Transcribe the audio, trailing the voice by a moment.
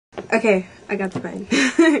Okay, I got the button.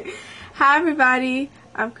 Hi everybody,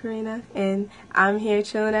 I'm Karina, and I'm here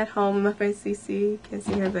chilling at home with my friend Cece. Can't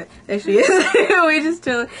see her, but there she is. We just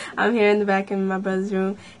chilling. I'm here in the back in my brother's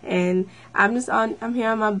room, and I'm here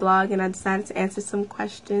on my blog, and I decided to answer some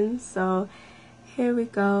questions. So here we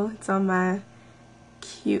go. It's on my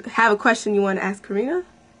cute. Have a question you want to ask Karina?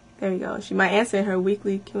 There we go. She might answer in her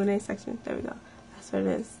weekly Q&A section. There we go. That's what it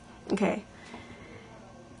is. Okay.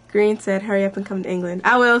 Green said, hurry up and come to England.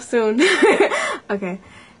 I will soon. Okay.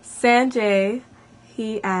 Sanjay,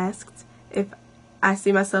 he asked if I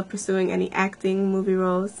see myself pursuing any acting, movie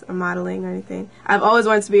roles, or modeling or anything. I've always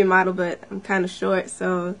wanted to be a model, but I'm kind of short,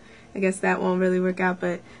 so I guess that won't really work out.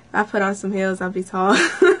 But if I put on some heels, I'll be tall.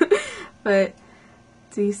 But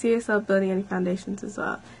do you see yourself building any foundations as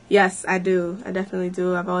well? Yes, I do. I definitely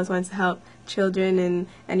do. I've always wanted to help children and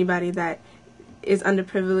anybody that is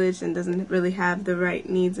underprivileged and doesn't really have the right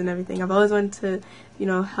needs and everything. I've always wanted to,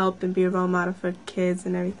 help and be a role model for kids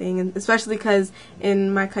and everything, and especially because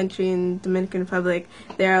in my country, in Dominican Republic,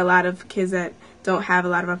 there are a lot of kids that don't have a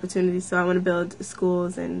lot of opportunities, so I want to build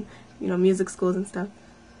schools and, music schools and stuff.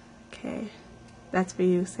 Okay, that's for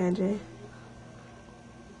you, Sanjay.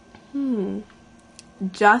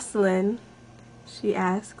 Jocelyn, she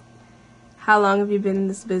asked, how long have you been in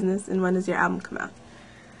this business and when does your album come out?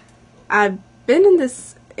 I've been in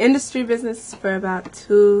this industry business for about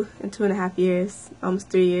 2.5 years, almost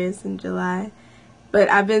 3 years in July. But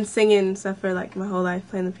I've been singing stuff for like my whole life,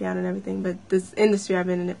 playing the piano and everything. But this industry, I've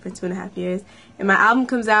been in it for 2.5 years. And my album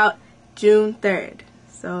comes out June 3rd.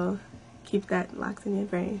 So keep that locked in your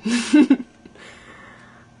brain.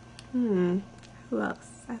 Who else?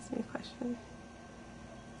 Ask me a question.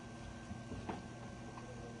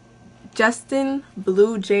 Justin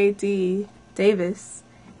Blue JD Davis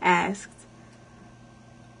asked,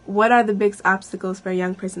 what are the biggest obstacles for a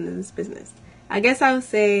young person in this business? I guess I would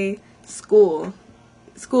say school.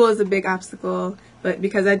 School is a big obstacle, but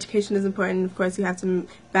because education is important, of course, you have to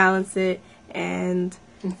balance it and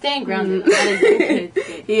staying grounded.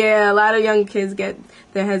 Yeah, a lot of young kids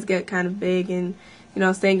their heads get kind of big, and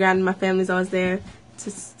staying grounded. My family's always there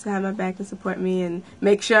to have my back and support me and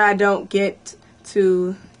make sure I don't get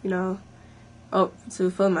to to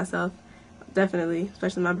full of myself. Definitely,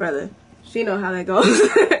 especially my brother. She know how that goes.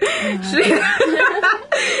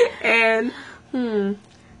 And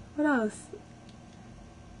what else?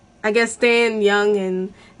 I guess staying young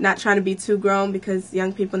and not trying to be too grown, because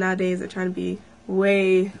young people nowadays are trying to be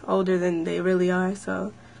way older than they really are.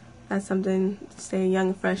 So that's something. Staying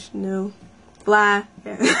young, fresh, new, fly.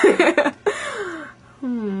 Yeah.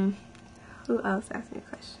 Who else asked me a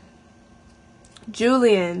question?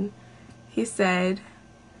 Julian, he said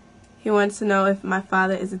he wants to know if my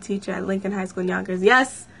father is a teacher at Lincoln High School in Yonkers.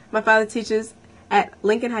 Yes, my father teaches at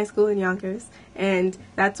Lincoln High School in Yonkers, and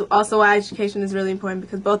that's also why education is really important,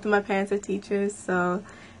 because both of my parents are teachers. So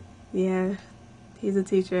yeah, he's a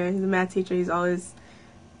teacher. He's a math teacher. He's always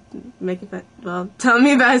telling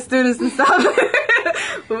me about his students and stuff.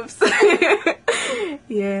 Oops.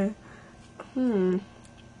 Yeah.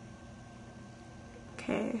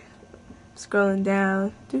 Okay. Scrolling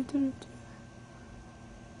down.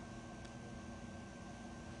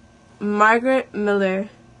 Margaret Miller,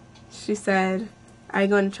 she said, are you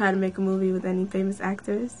going to try to make a movie with any famous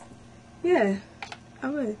actors? Yeah, I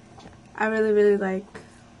would. I really, really like,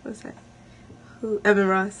 what's that? Evan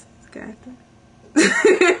Ross. He's a good actor.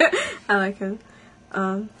 I like him.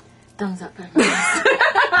 Thumbs up for Evan Ross.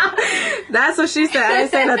 That's what she said. I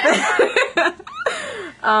didn't say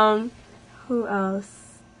nothing. Who else?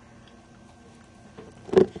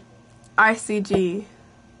 RCG.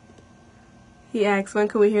 He asks, when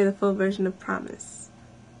can we hear the full version of Promise?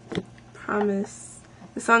 Promise.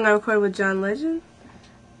 The song I recorded with John Legend?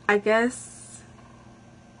 I guess.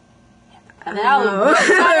 Buy the album.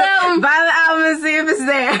 Buy the album and see if it's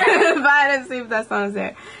there. Buy it and see if that song's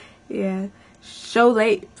there. Yeah. Show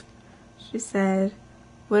Late. She said,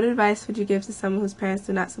 what advice would you give to someone whose parents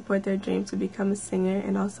do not support their dream to become a singer?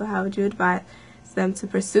 And also, how would you advise them to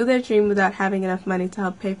pursue their dream without having enough money to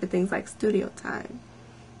help pay for things like studio time?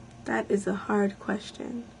 That is a hard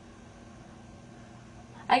question.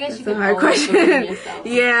 I guess you can always believe in yourself.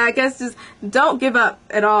 Yeah, I guess just don't give up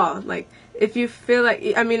at all. Like, if you feel like,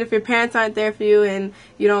 if your parents aren't there for you and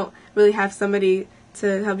you don't really have somebody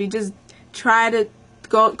to help you, just try to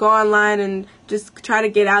go online and just try to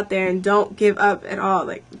get out there and don't give up at all.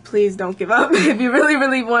 Like, please don't give up. If you really,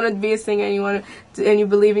 really want to be a singer and you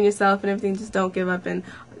believe in yourself and everything, just don't give up. And,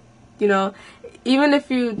 even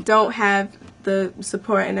if you don't have the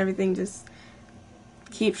support and everything, just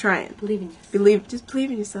keep trying. Believe in yourself. Just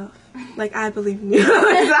believe in yourself. Like I believe in you.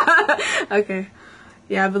 Okay.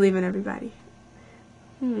 yeah, I believe in everybody.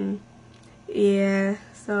 Yeah,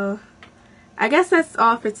 so I guess that's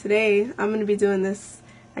all for today. I'm going to be doing this,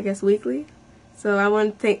 I guess, weekly. So I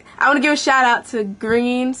want to give a shout out to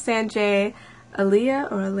Green, Sanjay,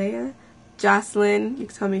 Aliyah, Jocelyn, you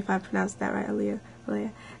can tell me if I pronounced that right,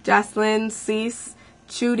 Aliyah, Jocelyn, Cease,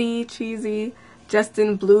 Chudy, Cheesy,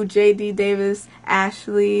 Justin, Blue, JD Davis,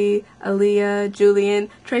 Ashley, Aaliyah, Julian,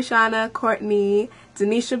 Treshana, Courtney,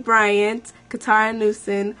 Denisha Bryant, Katara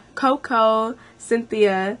Newson, Coco,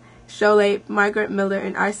 Cynthia, Sholate, Margaret Miller,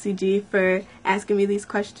 and RCG for asking me these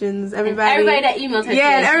questions. Everybody that emailed her.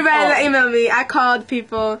 Yeah, and everybody that emailed me. I called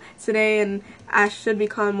people today, and I should be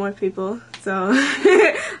calling more people. So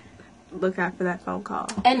look out for that phone call.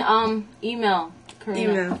 And email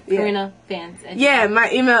Karina. Karina fans. Yeah, my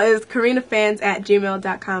email is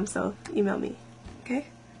karinafans@gmail.com. So email me. Okay,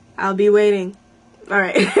 I'll be waiting. All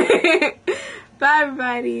right. Bye,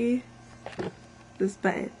 everybody. This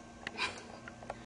button.